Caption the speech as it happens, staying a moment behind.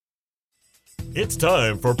It's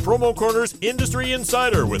time for Promo Corner's Industry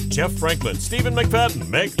Insider with Jeff Franklin, Stephen McFadden,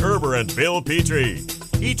 Meg Erber, and Bill Petrie.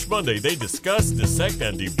 Each Monday, they discuss, dissect,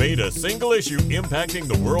 and debate a single issue impacting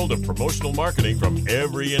the world of promotional marketing from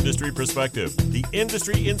every industry perspective. The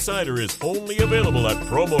Industry Insider is only available at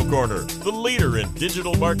Promo Corner, the leader in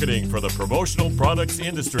digital marketing for the promotional products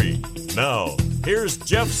industry. Now, here's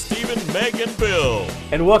Jeff, Stephen, Meg, and Bill.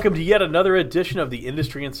 And welcome to yet another edition of the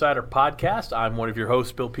Industry Insider podcast. I'm one of your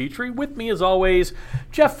hosts, Bill Petrie. With me, as always,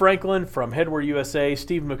 Jeff Franklin from Headwear USA,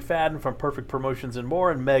 Steve McFadden from Perfect Promotions and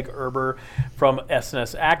More, and Meg Erber from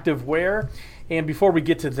SNS Activewear. And before we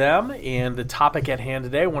get to them and the topic at hand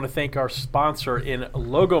today, I want to thank our sponsor in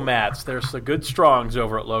Logomats. There's the good strongs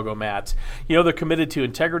over at Logomats. You know, they're committed to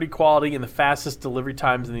integrity, quality, and the fastest delivery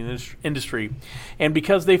times in the industry. And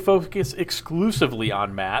because they focus exclusively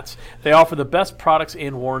on mats, they offer the best products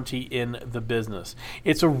and warranty in the business.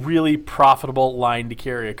 It's a really profitable line to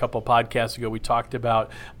carry. A couple podcasts ago, we talked about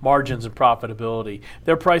margins and profitability.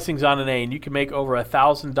 Their pricing's on an A, and you can make over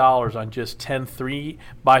 $1,000 on just 10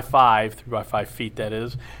 3x5 feet, that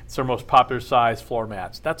is. It's their most popular size floor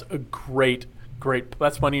mats. That's a great,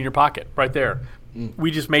 that's money in your pocket right there.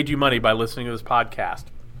 We just made you money by listening to this podcast.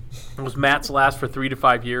 Those mats last for 3 to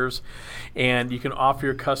 5 years, and you can offer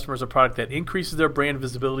your customers a product that increases their brand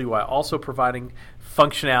visibility while also providing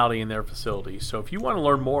functionality in their facility. So if you want to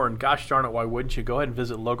learn more, and gosh darn it, why wouldn't you, go ahead and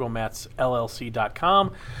visit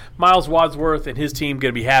logomatsllc.com. Miles Wadsworth and his team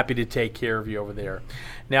going to be happy to take care of you over there.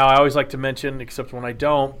 Now, I always like to mention, except when I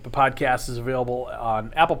don't, the podcast is available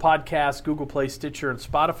on Apple Podcasts, Google Play, Stitcher, and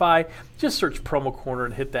Spotify. Just search Promo Corner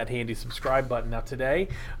and hit that handy subscribe button. Now, today,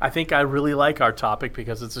 I think I really like our topic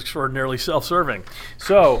because it's extraordinarily self-serving.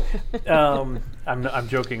 So, I'm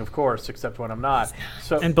joking, of course, except when I'm not.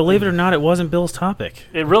 So, and believe it or not, it wasn't Bill's topic.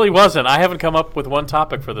 It really wasn't. I haven't come up with one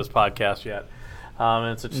topic for this podcast yet.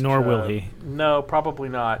 Nor will he. No, probably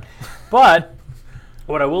not. But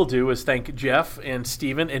what I will do is thank Jeff and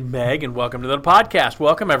Stephen and Meg, and welcome to the podcast.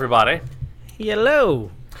 Welcome, everybody.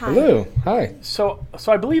 Hello. Hi. Hello. Hi. So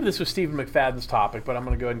I believe this was Stephen McFadden's topic, but I'm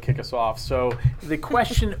going to go ahead and kick us off. So the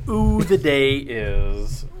question the day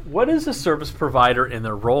is, what is a service provider and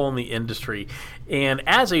their role in the industry? And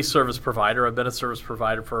as a service provider, I've been a service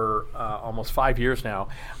provider for almost 5 years now.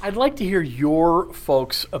 I'd like to hear your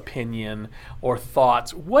folks' opinion or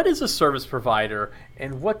thoughts. What is a service provider,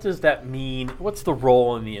 and what does that mean? What's the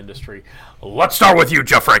role in the industry? Let's start with you,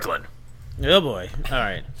 Jeff Franklin. Oh, boy. All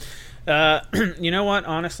right. You know what?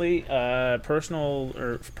 Honestly,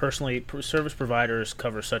 personally, service providers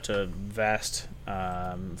cover such a vast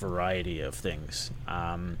variety of things.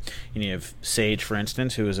 You have Sage, for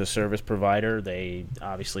instance, who is a service provider. They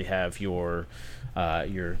obviously have your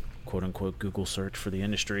quote-unquote Google search for the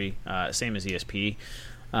industry, same as ESP.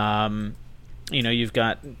 You've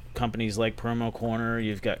got companies like Promo Corner.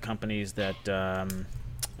 You've got companies that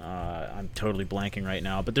I'm totally blanking right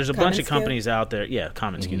now, but there's a bunch of companies out there. Yeah,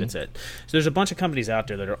 commonsku, that's it. So there's a bunch of companies out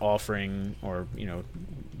there that are offering or,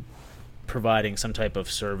 providing some type of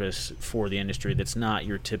service for the industry that's not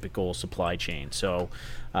your typical supply chain. So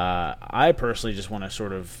I personally just want to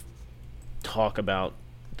sort of talk about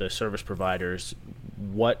the service providers.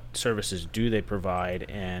 What services do they provide,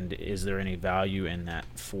 and is there any value in that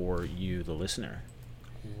for you, the listener?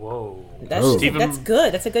 Whoa. That's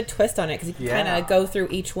good. That's a good twist on it, because you can kind of go through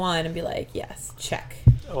each one and be like, yes, check.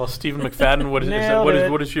 Well, Stephen McFadden,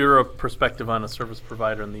 what is your perspective on a service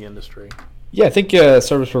provider in the industry? Yeah, I think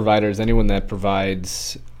service provider is anyone that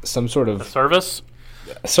provides some sort of service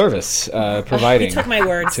providing. You took my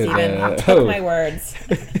words, Stephen. Took my words.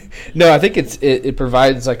 No, I think it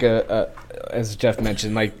provides like as Jeff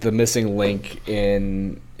mentioned, like the missing link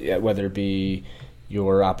in whether it be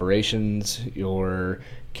your operations, your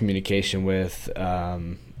communication with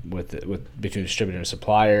between distributor and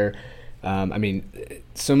supplier.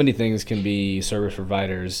 So many things can be service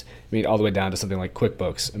providers. All the way down to something like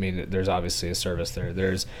QuickBooks. There's obviously a service there.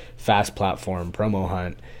 There's Fast Platform, Promo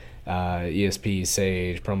Hunt, ESP,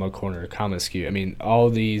 Sage, Promo Corner, commonsku. All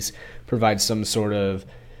of these provide some sort of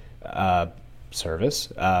service,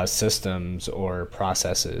 systems or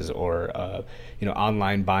processes, or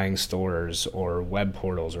online buying stores or web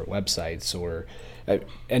portals or websites, or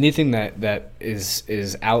anything that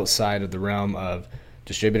is outside of the realm of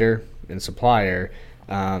distributor and supplier.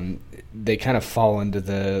 They kind of fall into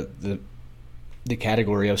the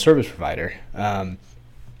category of service provider. To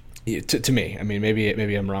me,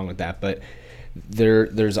 maybe I'm wrong with that, but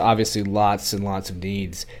there's obviously lots and lots of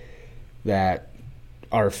needs that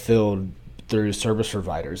are filled through service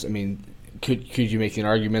providers. could you make an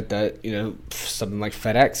argument that something like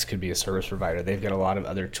FedEx could be a service provider? They've got a lot of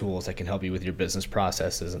other tools that can help you with your business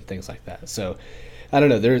processes and things like that. So I don't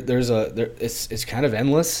know. It's kind of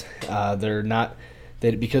endless. They're not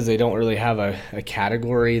because they don't really have a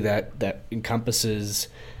category that encompasses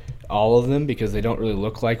all of them, because they don't really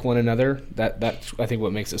look like one another. That's I think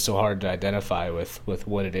what makes it so hard to identify with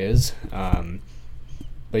what it is.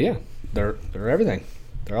 But yeah, they're everything.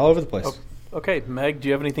 They're all over the place. Okay, Meg, do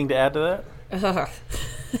you have anything to add to that?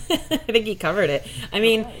 I think he covered it. I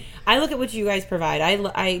mean, I look at what you guys provide.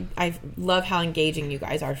 I love how engaging you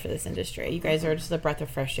guys are for this industry. You guys are just a breath of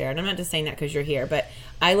fresh air. And I'm not just saying that because you're here, but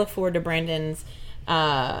I look forward to Brandon's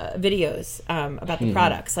videos about the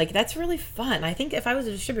products. Like, that's really fun. I think if I was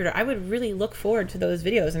a distributor, I would really look forward to those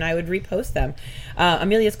videos and I would repost them.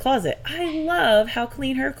 Amelia's closet. I love how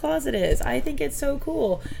clean her closet is. I think it's so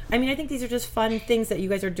cool. I mean, I think these are just fun things that you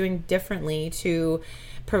guys are doing differently to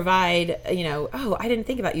provide, oh, I didn't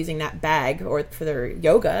think about using that bag or for their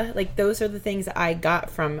yoga. Like, those are the things that I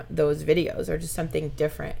got from those videos, or just something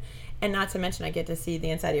different. And not to mention, I get to see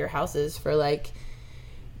the inside of your houses for, like,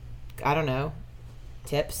 I don't know,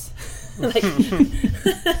 tips. like,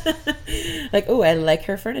 oh, I like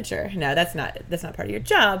her furniture. No, that's not part of your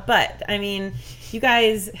job. But I mean, you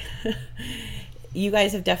guys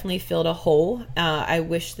have definitely filled a hole. I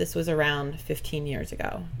wish this was around 15 years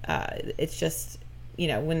ago. It's just,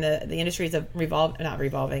 when the industry is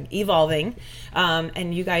evolving,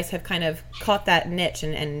 and you guys have kind of caught that niche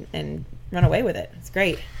and run away with it. It's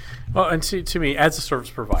great. Well, and to me, as a service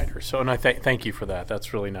provider, and I thank you for that.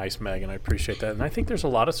 That's really nice, Meg, and I appreciate that. And I think there's a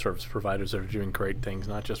lot of service providers that are doing great things,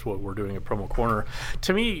 not just what we're doing at Promo Corner.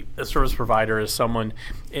 To me, a service provider is someone,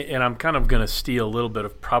 and I'm kind of going to steal a little bit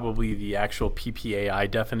of probably the actual PPAI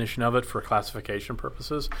definition of it for classification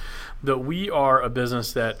purposes, that we are a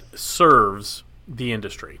business that serves the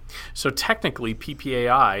industry. So technically,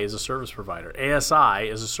 PPAI is a service provider. ASI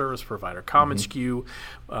is a service provider. commonsku,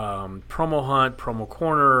 Promo Hunt, Promo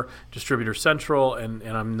Corner, Distributor Central, and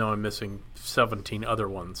I know I'm missing 17 other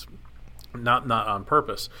ones, not on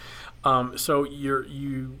purpose. So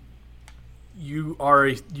you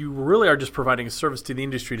really are just providing a service to the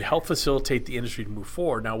industry to help facilitate the industry to move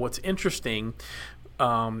forward. Now, what's interesting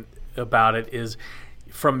about it is,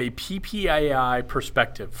 from a PPAI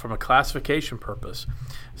perspective, from a classification purpose,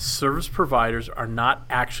 service providers are not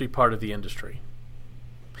actually part of the industry.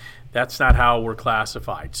 That's not how we're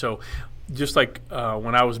classified. So just like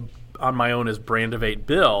when I was on my own as Brandivate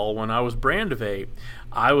Bill, when I was Brandivate,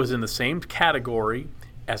 I was in the same category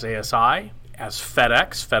as ASI, as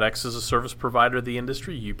FedEx. FedEx is a service provider of the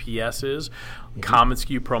industry. UPS is.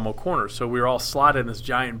 commonsku, Promo Corner. So we were all slotted in this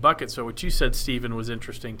giant bucket. So what you said, Stephen, was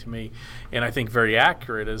interesting to me, and I think very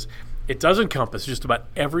accurate, is it does encompass just about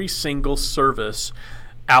every single service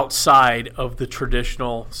outside of the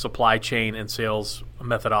traditional supply chain and sales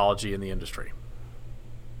methodology in the industry.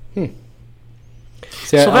 So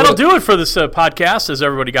that'll do it for this podcast, as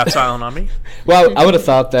everybody got silent on me. Well, I would have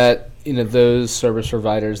thought that those service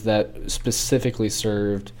providers that specifically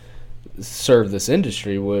serve this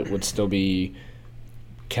industry would still be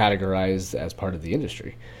categorized as part of the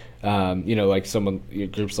industry. Like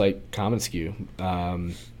groups like commonsku,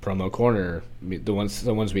 Promo Corner, the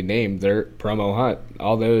ones we named, they're Promo Hunt,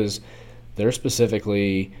 all those, they're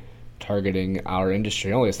specifically targeting our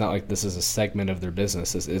industry only. It's not like this is a segment of their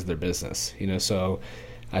business. This is their business. So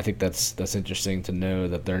I think that's interesting to know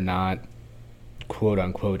that they're not, quote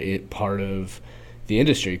unquote, part of the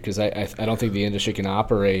industry, because I don't think the industry can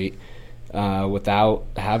operate without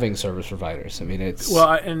having service providers. I mean, it's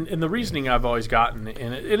and the reasoning I've always gotten,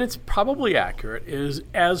 and it's probably accurate, is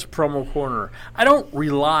as Promo Corner, I don't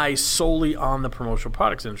rely solely on the promotional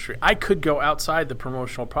products industry. I could go outside the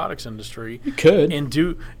promotional products industry. You could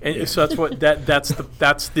so that's what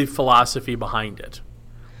that's the philosophy behind it.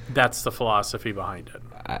 That's the philosophy behind it.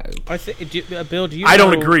 I think, Bill, do you? I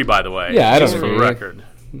don't agree, by the way. Yeah, I don't agree. For the record,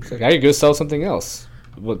 it's like I could go sell something else.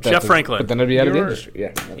 Jeff Franklin, but then it'd be out of the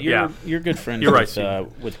industry. You're good friends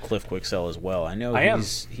with Cliff Quicksell as well. I know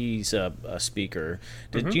he's a speaker.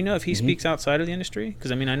 Do you know if he speaks outside of the industry?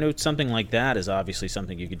 Because I know something like that is obviously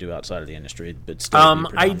something you could do outside of the industry, but still.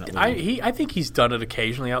 I think he's done it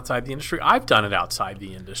occasionally outside the industry. I've done it outside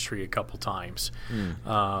the industry a couple times.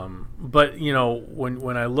 But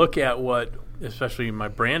when I look at what, especially in my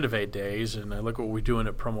Brandivate days, and I look at what we're doing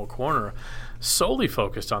at Promo Corner, solely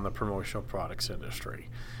focused on the promotional products industry.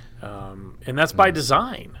 And that's by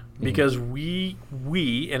design, because we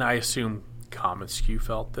and I assume commonsku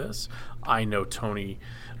felt this. I know Tony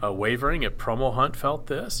Wavering at Promo Hunt felt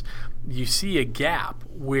this. You see a gap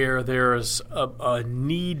where there's a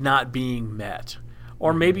need not being met,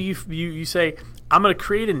 Or maybe you say, I'm going to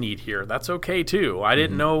create a need here. That's okay too. I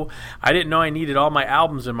didn't know I needed all my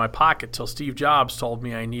albums in my pocket till Steve Jobs told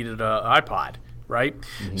me I needed an iPod, right?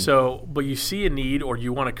 So, but you see a need or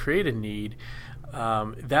you want to create a need.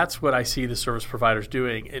 That's what I see the service providers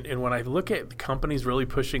doing. And when I look at the companies really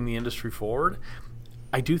pushing the industry forward,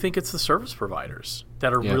 I do think it's the service providers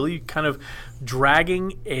that are really kind of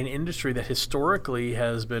dragging an industry that historically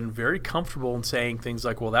has been very comfortable in saying things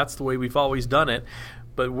like, well, that's the way we've always done it.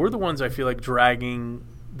 But we're the ones I feel like dragging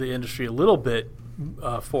the industry a little bit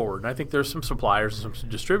forward. And I think there's some suppliers and some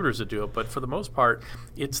distributors that do it. But for the most part,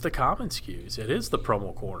 it's the common SKUs. It is the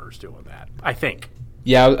promo corners doing that, I think.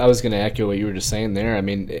 Yeah, I was going to echo what you were just saying there. I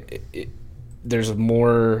mean, there's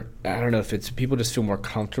more, I don't know if it's people just feel more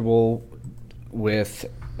comfortable with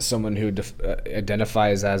someone who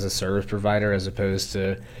identifies as a service provider as opposed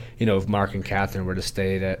to, if Mark and Catherine were to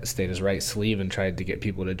stayed as Right Sleeve and tried to get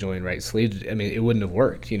people to join Right Sleeve, I mean, it wouldn't have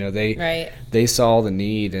worked. They saw the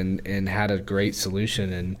need and had a great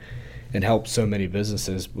solution and helped so many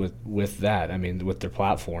businesses with that. I mean, with their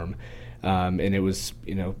platform, and it was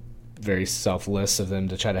very selfless of them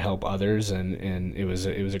to try to help others, and it was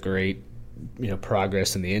a great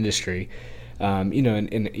progress in the industry. And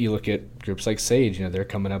you look at groups like Sage, they're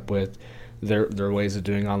coming up with their ways of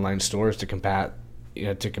doing online stores to combat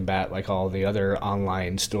like all the other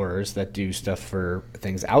online stores that do stuff for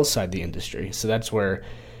things outside the industry. So that's where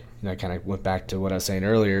I kind of went back to what I was saying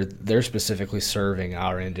earlier. They're specifically serving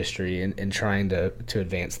our industry and trying to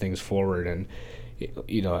advance things forward. And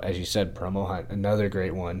as you said, Promo Hunt, another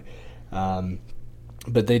great one.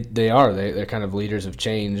 But they're kind of leaders of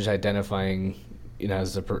change, identifying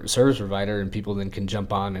as a service provider, and people then can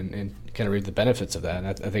jump on and kind of reap the benefits of that. And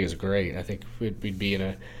I think it's great. I think we'd be in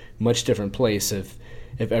a much different place if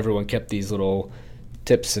everyone kept these little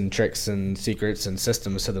tips and tricks and secrets and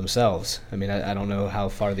systems to themselves. I mean, I don't know how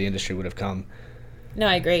far the industry would have come. No,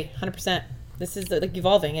 I agree, 100%. This is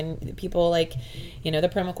evolving, and people like,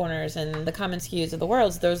 the promo corners and the common SKUs of the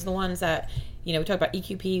world. Those are the ones that, we talk about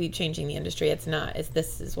EQP changing the industry. It's not.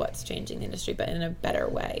 This is what's changing the industry, but in a better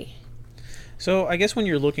way. So I guess when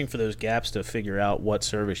you're looking for those gaps to figure out what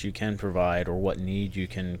service you can provide or what need you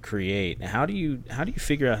can create, how do you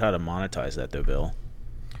figure out how to monetize that, though, Bill?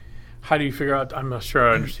 How do you figure out? I'm not sure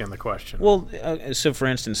I understand the question. Well, so for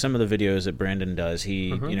instance, some of the videos that Brandon does,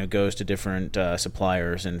 he goes to different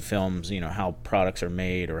suppliers and films, how products are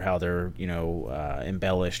made or how they're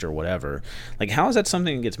embellished or whatever. Like, how is that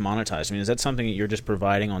something that gets monetized? I mean, is that something that you're just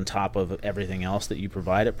providing on top of everything else that you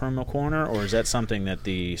provide at Promo Corner, or is that something that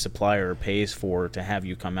the supplier pays for to have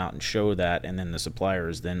you come out and show that, and then the supplier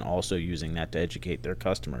is then also using that to educate their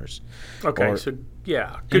customers? Okay, so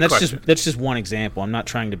yeah, good question. That's just one example. I'm not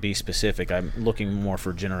trying to be specific. I'm looking more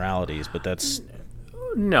for generalities, but that's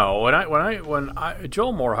no. When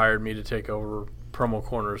Joel Moore hired me to take over Promo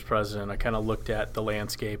Corner as president, I kind of looked at the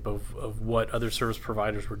landscape of what other service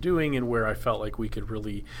providers were doing and where I felt like we could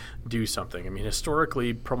really do something. I mean,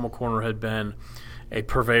 historically, Promo Corner had been a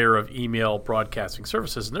purveyor of email broadcasting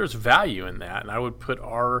services, and there's value in that. And I would put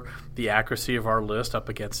the accuracy of our list up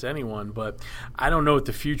against anyone, but I don't know what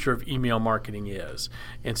the future of email marketing is.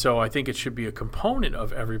 And so I think it should be a component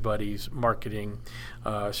of everybody's marketing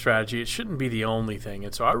strategy. It shouldn't be the only thing.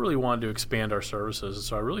 And so I really wanted to expand our services. And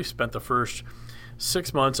so I really spent the first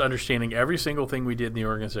 6 months understanding every single thing we did in the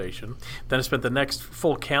organization. Then I spent the next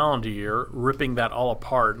full calendar year ripping that all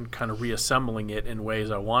apart and kind of reassembling it in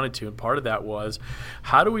ways I wanted to. And part of that was,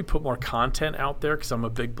 how do we put more content out there? Because I'm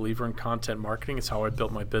a big believer in content marketing. It's how I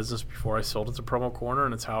built my business before I sold it to Promo Corner,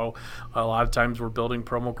 and it's how a lot of times we're building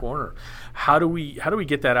Promo Corner. How do we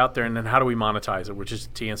get that out there, and then how do we monetize it? Which is,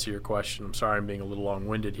 to answer your question, I'm sorry I'm being a little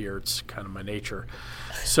long-winded here. It's kind of my nature.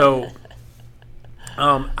 So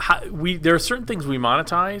there are certain things we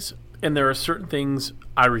monetize, and there are certain things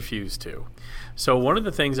I refuse to. So one of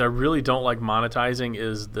the things I really don't like monetizing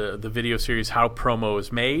is the video series How Promo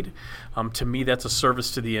is Made. To me, that's a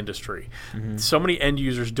service to the industry. Mm-hmm. So many end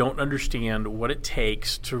users don't understand what it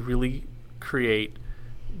takes to really create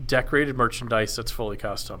decorated merchandise that's fully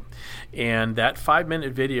custom. And that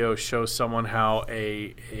 5-minute video shows someone how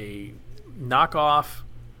a knockoff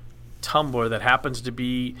tumbler that happens to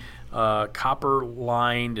be copper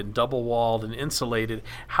lined and double walled and insulated,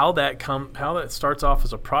 how that starts off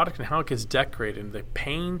as a product and how it gets decorated, and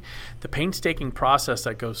the painstaking process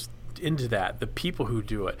that goes into that, the people who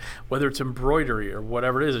do it, whether it's embroidery or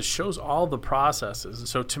whatever it is, it shows all the processes. And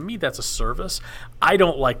so to me, that's a service. I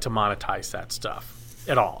don't like to monetize that stuff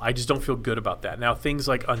at all. I just don't feel good about that. Now, things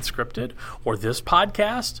like Unscripted or this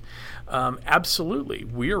podcast, absolutely,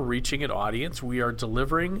 we are reaching an audience. We are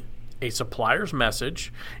delivering a supplier's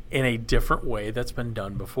message in a different way that's been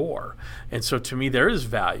done before. And so to me, there is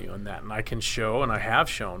value in that. And I can show, and I have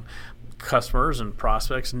shown, customers and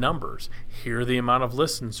prospects numbers. Here are the amount of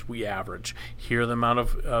listens we average. Here are the amount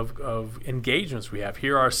of engagements we have.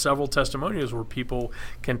 Here are several testimonials where people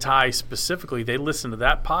can tie specifically. They listen to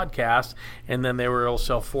that podcast and then they were able to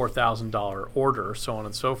sell $4,000 order, so on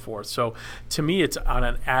and so forth. So to me, it's on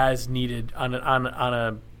an as needed, on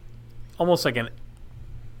a almost like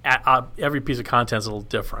every piece of content is a little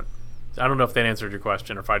different. I don't know if that answered your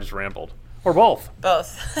question or if I just rambled. Or both. Both.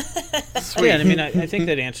 Sweet. Yeah, I mean, I think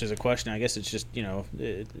that answers the question. I guess it's just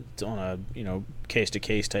it's on a case to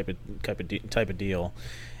case type of deal,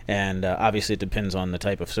 and obviously it depends on the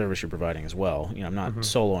type of service you're providing as well. I'm not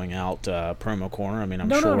soloing out Promo Corner. I mean, I'm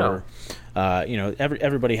sure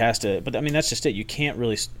everybody has to, but I mean that's just it. You can't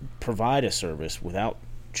really provide a service without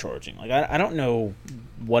charging. Like I don't know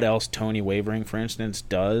what else Tony Wavering, for instance,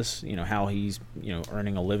 does. How he's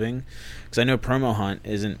earning a living, because I know Promo Hunt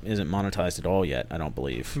isn't monetized at all yet. I don't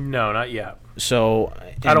believe. No, not yet. So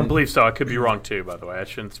I don't believe so. I could be wrong too. By the way, I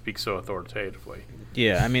shouldn't speak so authoritatively.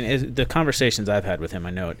 Yeah, I mean the conversations I've had with him,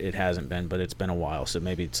 I know it hasn't been, but it's been a while, so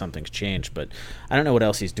maybe something's changed. But I don't know what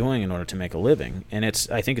else he's doing in order to make a living, and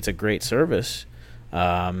I think it's a great service.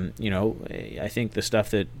 I think the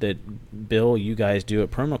stuff that Bill, you guys do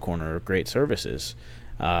at Promo Corner are great services.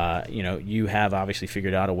 You have obviously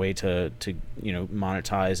figured out a way to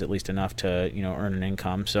monetize at least enough to earn an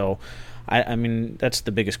income. So, I mean that's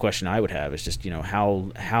the biggest question I would have is just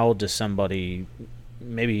how does somebody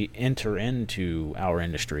maybe enter into our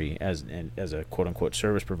industry as a quote unquote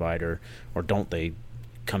service provider, or don't they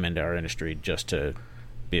come into our industry just to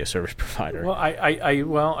be a service provider? Well,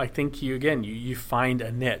 I think you find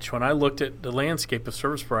a niche. When I looked at the landscape of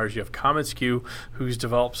service providers, you have commonsku, who's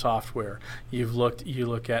developed software. You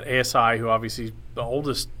look at ASI, who obviously is the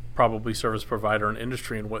oldest probably service provider in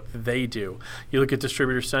industry and what they do. You look at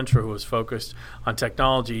Distributor Central, who is focused on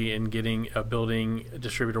technology and building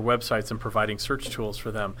distributor websites and providing search tools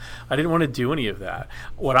for them. I didn't want to do any of that.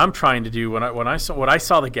 What I'm trying to do when I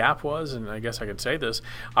saw the gap was, and I guess I could say this,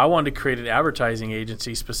 I wanted to create an advertising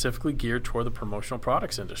agency specifically geared toward the promotional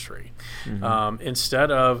products industry.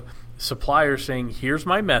 Instead of suppliers saying, here's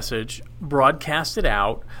my message, broadcast it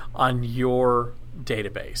out on your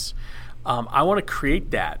database. I want to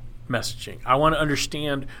create that messaging. I want to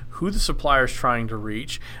understand who the supplier is trying to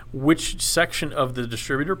reach, which section of the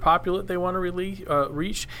distributor populate they want to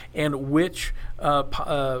reach, and which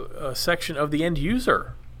section of the end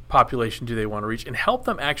user population do they want to reach, and help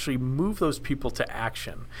them actually move those people to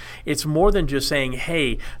action. It's more than just saying,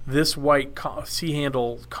 hey, this white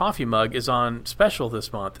C-handle coffee mug is on special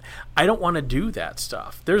this month. I don't want to do that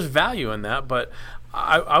stuff. There's value in that, but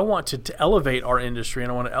I want to elevate our industry, and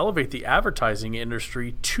I want to elevate the advertising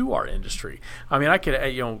industry to our industry. I mean, I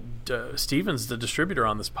could, Steven's the distributor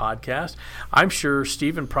on this podcast. I'm sure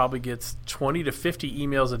Steven probably gets 20 to 50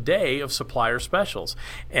 emails a day of supplier specials,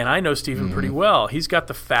 and I know Steven pretty well. He's got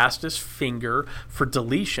the fastest finger for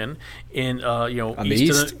deletion in on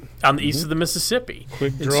the east of the Mississippi.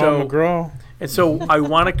 Quick draw, McGraw. And so I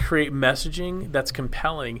want to create messaging that's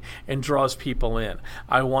compelling and draws people in.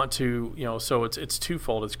 I want to, so it's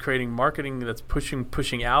twofold. It's creating marketing that's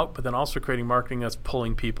pushing out, but then also creating marketing that's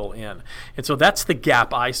pulling people in. And so that's the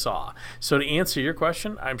gap I saw. So to answer your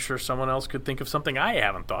question, I'm sure someone else could think of something I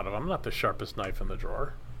haven't thought of. I'm not the sharpest knife in the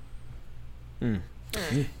drawer.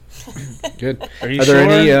 Good. Are you Are there sure?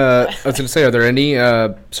 any? I was going to say, are there any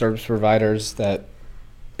service providers that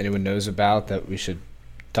anyone knows about that we should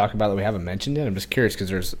talk about that we haven't mentioned yet? I'm just curious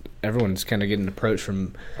because everyone's kind of getting approached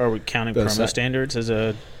from. Are we counting Promo Standards as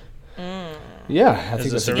a Yeah, I think as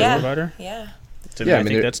a that's service provider? Yeah. So Yeah, I I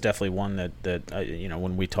mean, think that's definitely one that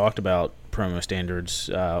when we talked about Promo Standards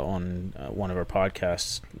on one of our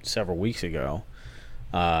podcasts several weeks ago,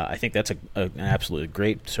 I think that's an absolutely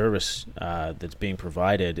great service that's being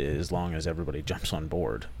provided as long as everybody jumps on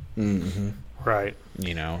board. Mm-hmm. Right.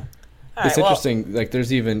 It's interesting. Like,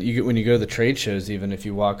 there's even when you go to the trade shows, even if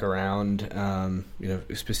you walk around,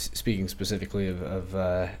 speaking specifically of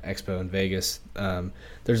Expo in Vegas,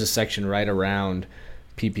 there's a section right around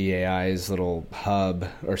PPAI's little hub,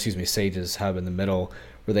 or excuse me, Sage's hub in the middle,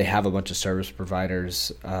 where they have a bunch of service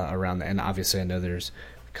providers around that. And obviously, I know there's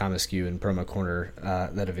commonsku and Promo Corner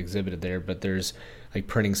that have exhibited there, but there's like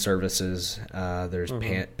printing services, there's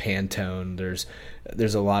Pantone,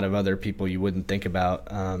 there's a lot of other people you wouldn't think about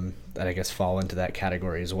that I guess fall into that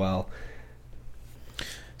category as well.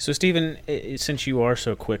 So, Stephen, since you are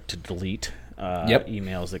so quick to delete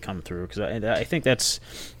emails that come through? Because I think that's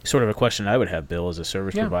sort of a question I would have, Bill, as a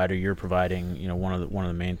service provider. You're providing, one of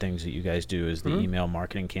the main things that you guys do is the email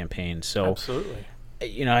marketing campaign. So absolutely.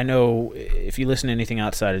 I know if you listen to anything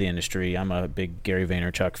outside of the industry, I'm a big Gary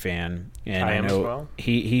Vaynerchuk fan, and I know as well.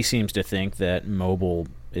 he seems to think that mobile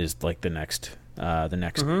is like the next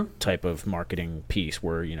type of marketing piece,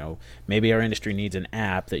 where maybe our industry needs an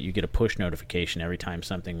app that you get a push notification every time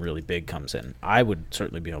something really big comes in. I would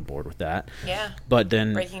certainly be on board with that. Yeah. But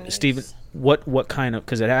then, Steven, what kind of,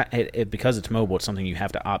 because because it's mobile, it's something you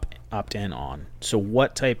have to opt in on. So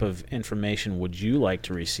what type of information would you like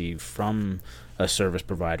to receive from a service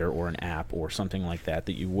provider or an app or something like that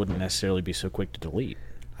you wouldn't necessarily be so quick to delete?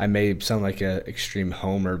 I may sound like an extreme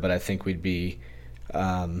homer, but I think we'd be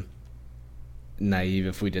naive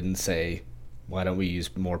if we didn't say, why don't we use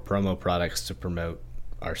more promo products to promote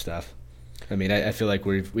our stuff? I mean, I feel like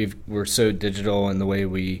we're so digital in the way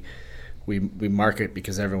we market,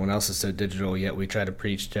 because everyone else is so digital, yet we try to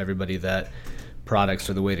preach to everybody that products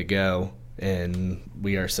are the way to go, and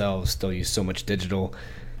we ourselves still use so much digital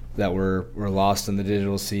that we're lost in the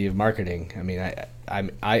digital sea of marketing. I mean,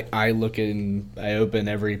 I look in, I open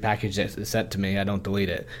every package that's sent to me. I don't delete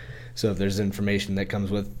it. So if there's information that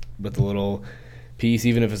comes with a little piece,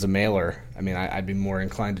 even if it's a mailer, I mean, I'd be more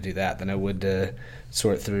inclined to do that than I would to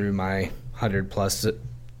sort through my 100+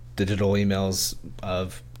 digital emails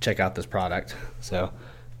of check out this product. So,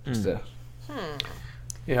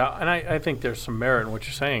 Yeah, and I think there's some merit in what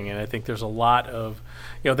you're saying, and I think there's a lot of,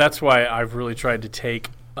 that's why I've really tried to take,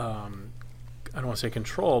 I don't want to say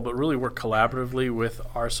control, but really work collaboratively with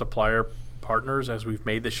our supplier partners as we've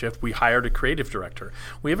made the shift. We hired a creative director.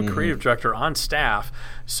 We have a creative director on staff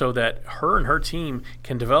so that her and her team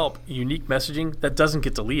can develop unique messaging that doesn't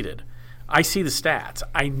get deleted. I see the stats.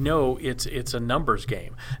 I know it's a numbers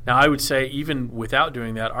game. Now, I would say even without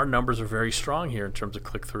doing that, our numbers are very strong here in terms of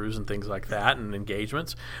click-throughs and things like that and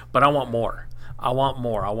engagements, but I want more. I want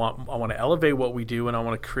more. I want to elevate what we do, and I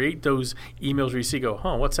want to create those emails where you see,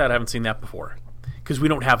 what's that? I haven't seen that before. Because we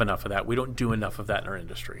don't have enough of that. We don't do enough of that in our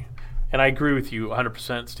industry. And I agree with you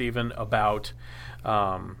 100%, Stephen, about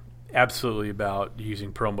absolutely about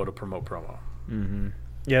using promo to promote promo. Mm-hmm.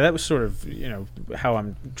 Yeah, that was sort of, how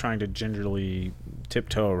I'm trying to gingerly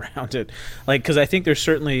tiptoe around it. Because I think there's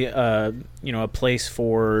certainly, a place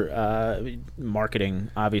for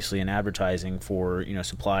marketing, obviously, and advertising for,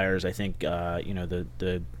 suppliers. I think,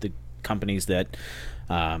 the companies that,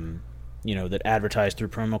 that advertise through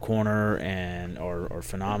Promo Corner and are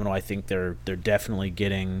phenomenal. I think they're definitely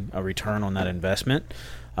getting a return on that investment.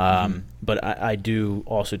 But I do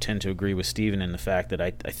also tend to agree with Steven in the fact that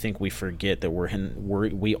I think we forget that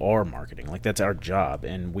we are marketing. Like, that's our job,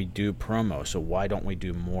 and we do promo. So why don't we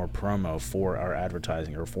do more promo for our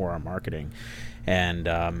advertising or for our marketing? And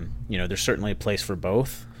there's certainly a place for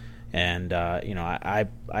both. And I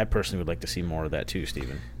personally would like to see more of that too,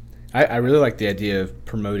 Steven. I really like the idea of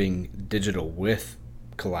promoting digital with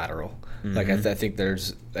collateral. Like, I think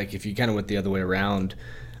there's, like, if you kind of went the other way around,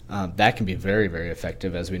 that can be very, very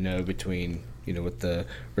effective, as we know, between, with the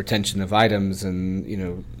retention of items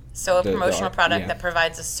and, So a promotional product that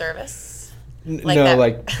provides a service?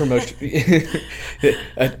 Like promotion,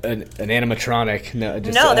 an animatronic.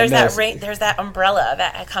 There's that umbrella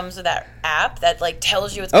that comes with that app that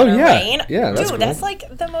tells you it's going to rain. Yeah, dude, that's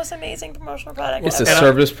like the most amazing promotional product. It's a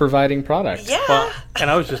service providing product. Yeah. Well,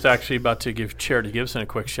 and I was just actually about to give Charity Gibson a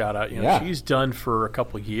quick shout out. She's done for a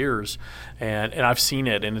couple of years, and I've seen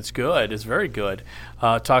it, and it's good. It's very good.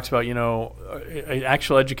 Talks about an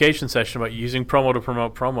actual education session about using promo to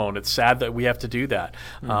promote promo, and it's sad that we have to do that.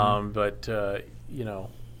 But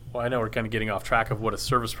I know we're kind of getting off track of what a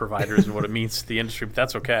service provider is and what it means to the industry, but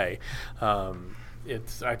that's okay.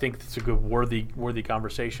 I think it's a good, worthy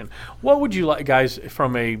conversation. What would you like, guys,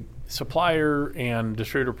 from a supplier and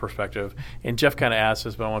distributor perspective? And Jeff kind of asked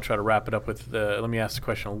this, but I want to try to wrap it up with let me ask the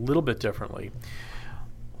question a little bit differently.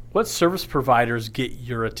 What service providers get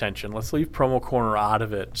your attention? Let's leave Promo Corner out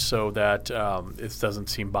of it so that it doesn't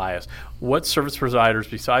seem biased. What service providers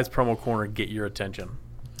besides Promo Corner get your attention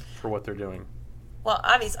for what they're doing? Well,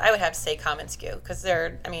 obviously, I would have to say commonsku, because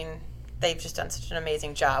they've just done such an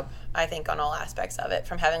amazing job, I think, on all aspects of it,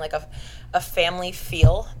 from having like a family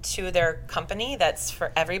feel to their company that's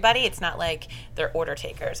for everybody. It's not like they're order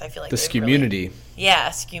takers. I feel like the SKUmunity.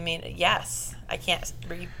 SKUmunity. Yes. I can't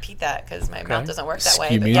repeat that because my mouth doesn't work that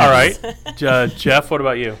way. But All right. Jeff, what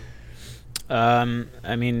about you?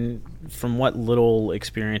 I mean, from what little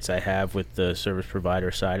experience I have with the service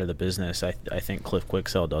provider side of the business, I think Cliff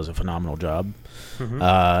Quicksell does a phenomenal job.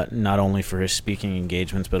 Not only for his speaking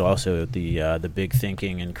engagements, but also the big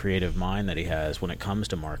thinking and creative mind that he has when it comes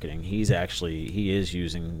to marketing. He is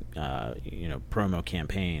using promo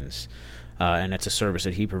campaigns. And it's a service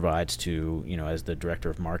that he provides to, as the director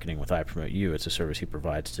of marketing with I Promote You, it's a service he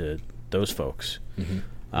provides to those folks.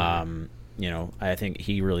 I think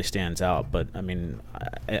he really stands out. But, I mean,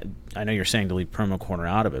 I know you're saying to leave Promo Corner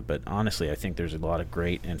out of it, but honestly, I think there's a lot of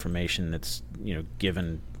great information that's,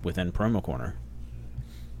 given within Promo Corner.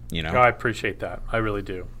 I appreciate that. I really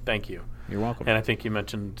do. Thank you. You're welcome. And I think you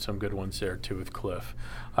mentioned some good ones there, too, with Cliff.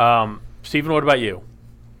 Stephen, what about you?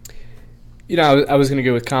 I was going to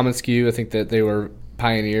go with commonsku. I think that they were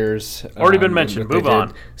pioneers. Already been mentioned. Move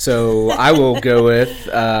on. So I will go with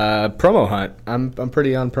Promo Hunt. I'm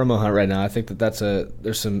pretty on Promo Hunt right now. I think that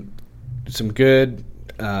there's some good,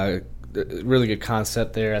 really good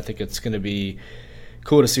concept there. I think it's going to be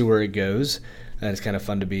cool to see where it goes. And it's kind of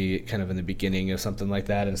fun to be kind of in the beginning of something like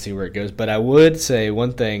that and see where it goes. But I would say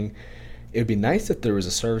one thing: it would be nice if there was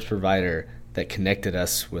a service provider that connected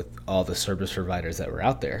us with all the service providers that were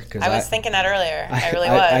out there. I was thinking that earlier. I really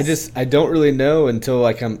was. I don't really know until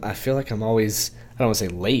I feel like I'm always, I don't want to say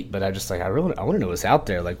late, but I just I want to know what's out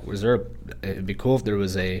there. Like, it'd be cool if there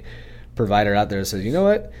was a provider out there that says, you know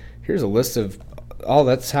what, here's a list of all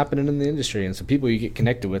that's happening in the industry and some people you get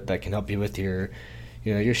connected with that can help you with your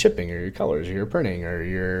shipping or your colors or your printing or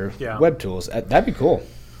your web tools. That'd be cool.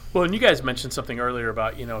 Well, and you guys mentioned something earlier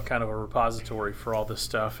about, kind of a repository for all this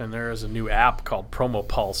stuff, and there is a new app called Promo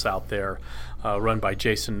Pulse out there run by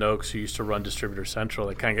Jason Noakes, who used to run Distributor Central.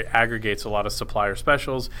 It kind of aggregates a lot of supplier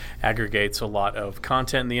specials, aggregates a lot of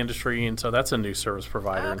content in the industry, and so that's a new service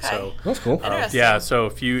provider. Okay. And so that's cool. So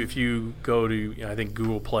if you go to I think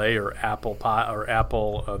Google Play or Apple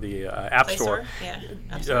the App Play Store,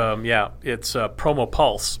 it's Promo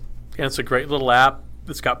Pulse, and it's a great little app.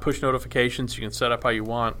 It's got push notifications. You can set up how you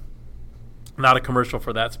want. Not a commercial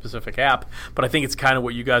for that specific app, but I think it's kind of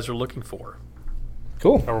what you guys are looking for.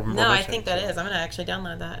 Cool. I think that is. I'm going to actually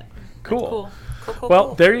download that. Cool. That's cool.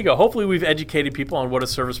 Well, there you go. Hopefully we've educated people on what a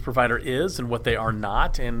service provider is and what they are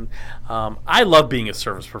not. And I love being a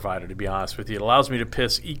service provider, to be honest with you. It allows me to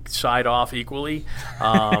piss each side off equally,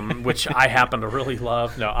 which I happen to really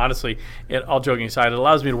love. No, honestly, all joking aside, it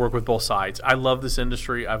allows me to work with both sides. I love this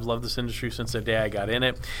industry. I've loved this industry since the day I got in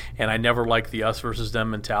it. And I never liked the us versus them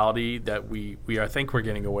mentality that I think we're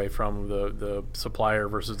getting away from, the supplier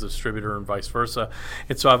versus distributor and vice versa.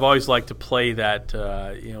 And so I've always liked to play that,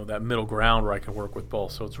 that middle ground where I can work with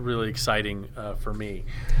both. So it's really exciting for me.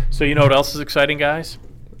 So you know what else is exciting, guys?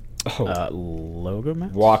 Logo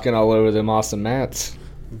mats? Walking all over them awesome mats.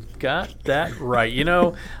 Got that right.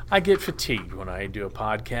 I get fatigued when I do a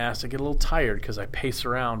podcast. I get a little tired because I pace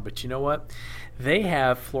around. But you know what? They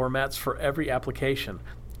have floor mats for every application.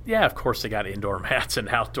 Yeah, of course they got indoor mats and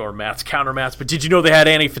outdoor mats, counter mats. But did you know they had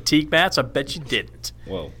anti-fatigue mats? I bet you didn't.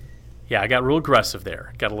 Whoa. Yeah, I got real aggressive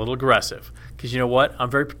there. Got a little aggressive. Because you know what?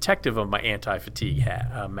 I'm very protective of my anti-fatigue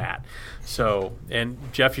mat. So, and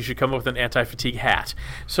Jeff, you should come up with an anti-fatigue hat.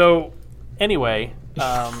 So, anyway,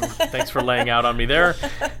 thanks for laying out on me there.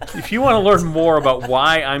 If you want to learn more about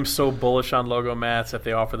why I'm so bullish on Logo Mats, that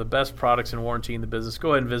they offer the best products and warranty in the business,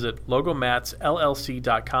 go ahead and visit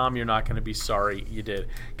logomatsllc.com. You're not going to be sorry you did.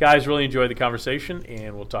 Guys, really enjoyed the conversation,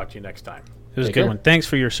 and we'll talk to you next time. It was a good one. Thanks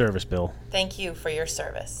for your service, Bill. Thank you for your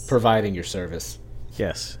service. Providing your service.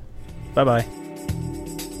 Yes. Bye-bye.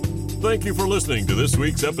 Thank you for listening to this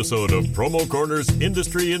week's episode of Promo Corner's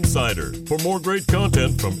Industry Insider. For more great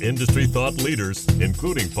content from industry thought leaders,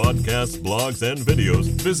 including podcasts, blogs, and videos,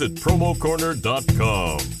 visit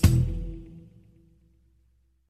promocorner.com.